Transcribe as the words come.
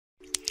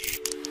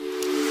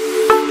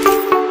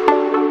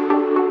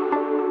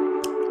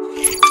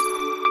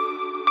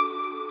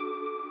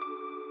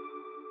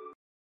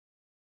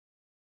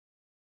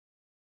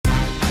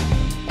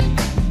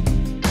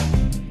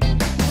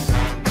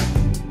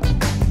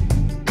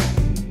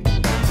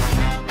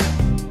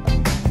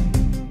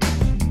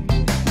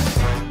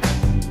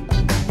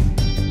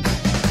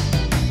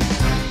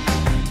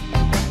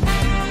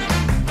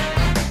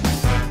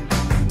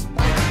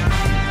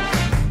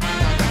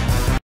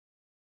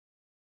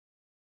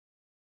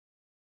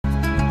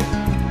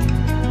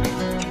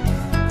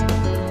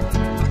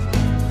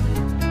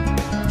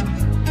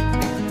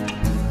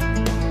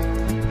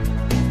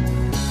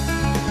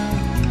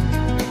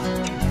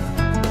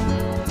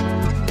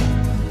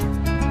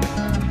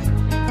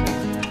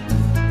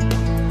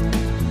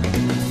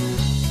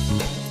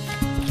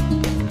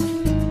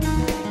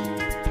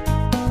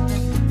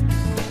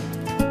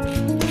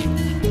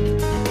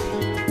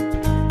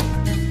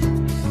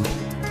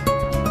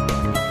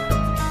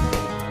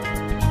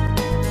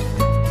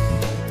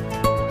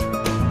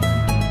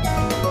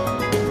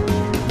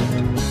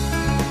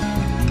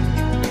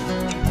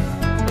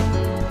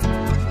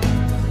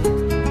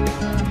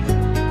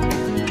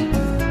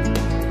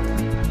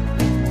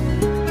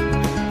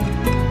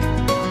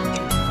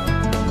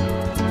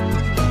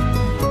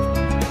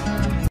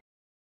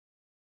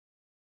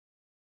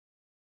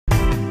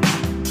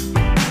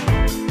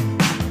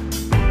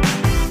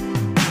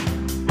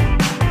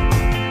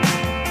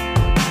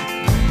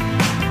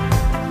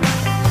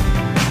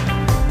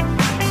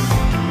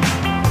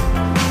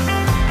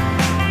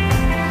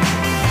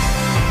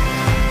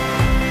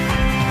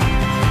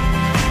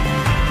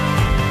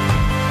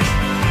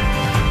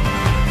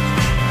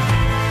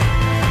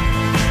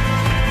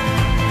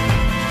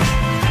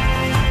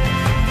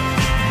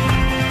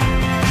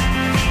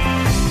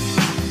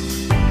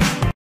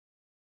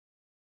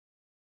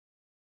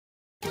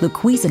The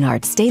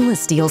Cuisinart stainless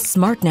steel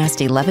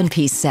Smartnest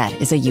 11-piece set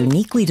is a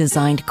uniquely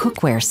designed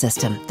cookware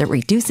system that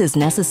reduces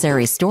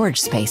necessary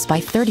storage space by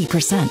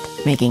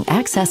 30%, making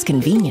access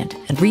convenient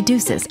and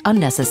reduces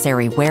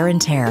unnecessary wear and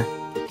tear.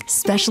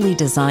 Specially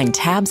designed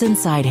tabs and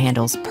side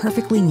handles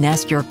perfectly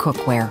nest your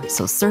cookware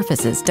so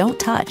surfaces don't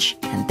touch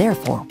and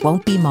therefore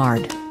won't be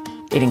marred.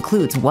 It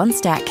includes one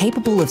stack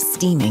capable of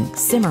steaming,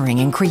 simmering,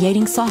 and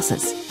creating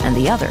sauces, and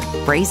the other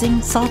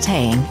braising,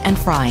 sautéing, and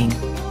frying.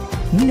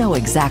 You know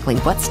exactly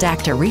what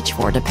stack to reach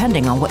for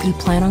depending on what you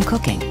plan on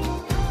cooking.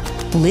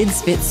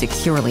 Lids fit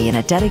securely in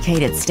a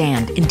dedicated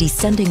stand in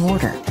descending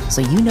order,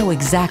 so you know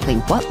exactly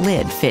what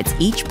lid fits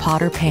each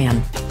pot or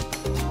pan.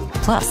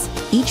 Plus,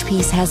 each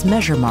piece has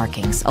measure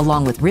markings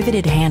along with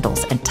riveted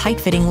handles and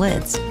tight-fitting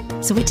lids,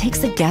 so it takes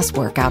the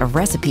guesswork out of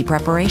recipe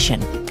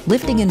preparation.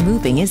 Lifting and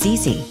moving is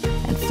easy,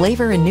 and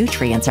flavor and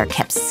nutrients are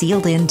kept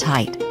sealed in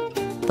tight.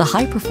 The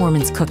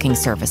high-performance cooking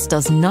surface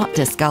does not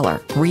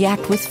discolor,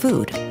 react with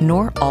food,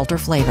 nor alter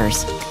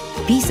flavors.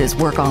 Pieces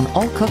work on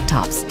all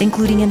cooktops,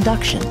 including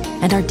induction,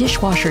 and are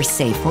dishwasher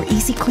safe for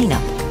easy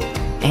cleanup.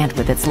 And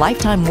with its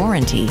lifetime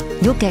warranty,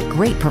 you'll get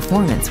great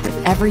performance with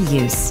every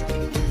use.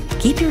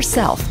 Keep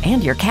yourself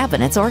and your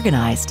cabinets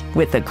organized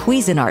with the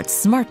Cuisinart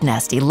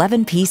Smartnest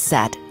 11-piece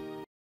set.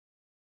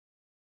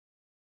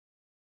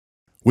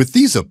 With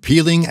these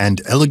appealing and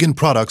elegant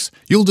products,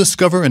 you'll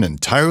discover an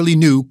entirely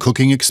new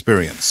cooking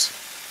experience.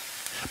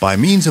 By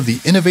means of the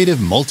innovative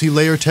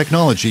multi-layer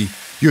technology,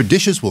 your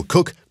dishes will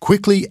cook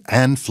quickly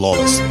and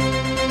flawlessly.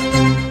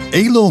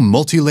 ALO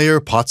multi-layer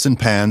pots and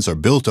pans are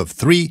built of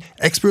 3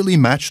 expertly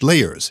matched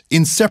layers,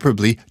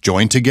 inseparably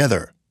joined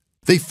together.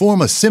 They form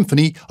a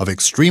symphony of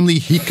extremely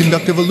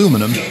heat-conductive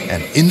aluminum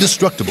and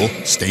indestructible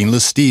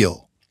stainless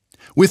steel,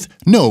 with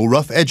no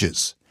rough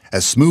edges,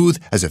 as smooth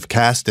as if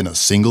cast in a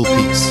single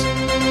piece.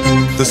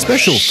 The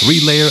special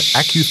 3-layer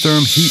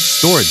Accutherm heat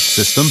storage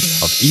system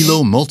of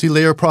ELO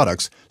multi-layer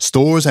products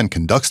stores and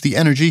conducts the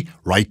energy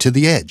right to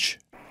the edge.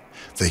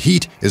 The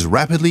heat is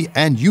rapidly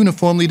and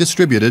uniformly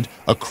distributed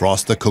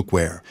across the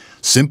cookware.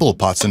 Simple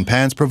pots and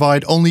pans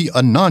provide only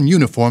a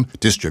non-uniform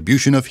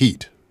distribution of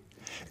heat.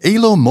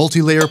 ALO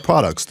multi-layer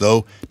products,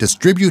 though,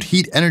 distribute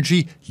heat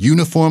energy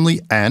uniformly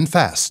and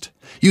fast,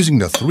 using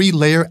the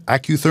 3-layer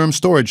Accutherm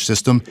storage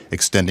system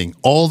extending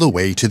all the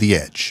way to the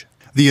edge.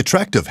 The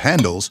attractive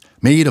handles,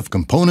 made of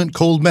component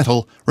cold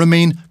metal,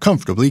 remain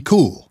comfortably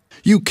cool.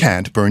 You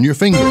can't burn your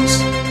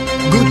fingers.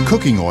 Good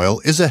cooking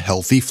oil is a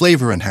healthy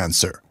flavor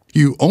enhancer.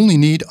 You only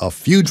need a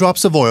few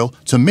drops of oil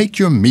to make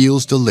your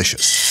meals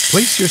delicious.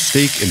 Place your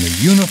steak in the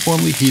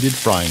uniformly heated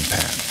frying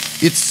pan.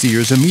 It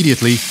sears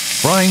immediately,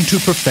 frying to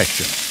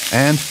perfection,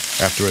 and,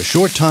 after a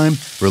short time,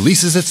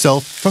 releases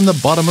itself from the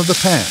bottom of the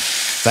pan,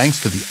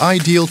 thanks to the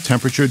ideal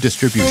temperature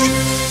distribution.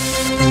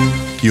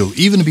 You'll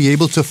even be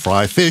able to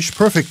fry fish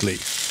perfectly.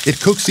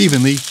 It cooks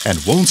evenly and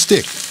won't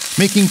stick,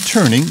 making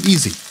turning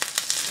easy.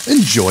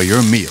 Enjoy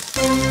your meal.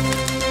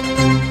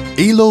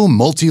 ALO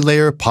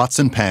multi-layer pots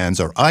and pans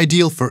are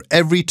ideal for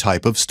every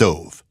type of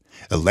stove: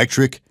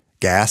 electric,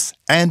 gas,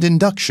 and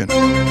induction.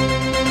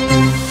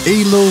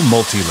 ALO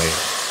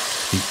Multilayer,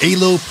 the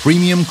ALO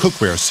Premium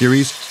Cookware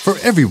Series for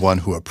everyone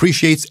who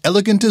appreciates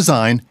elegant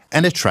design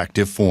and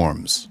attractive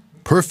forms.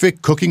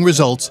 Perfect cooking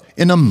results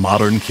in a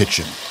modern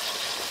kitchen.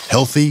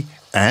 Healthy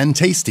and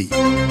tasty.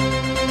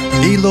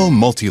 ALO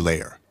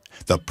Multilayer,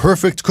 the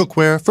perfect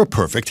cookware for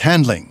perfect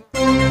handling,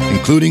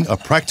 including a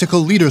practical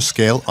liter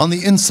scale on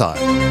the inside,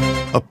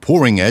 a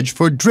pouring edge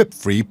for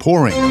drip-free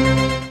pouring.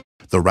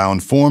 The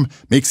round form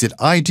makes it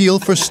ideal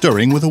for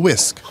stirring with a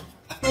whisk.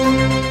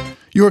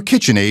 Your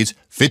KitchenAids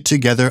fit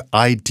together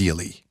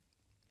ideally.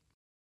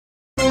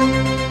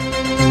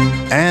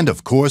 And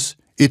of course,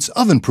 it's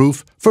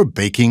oven-proof for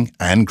baking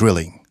and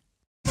grilling.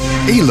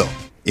 ALO,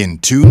 in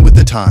tune with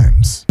the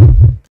times.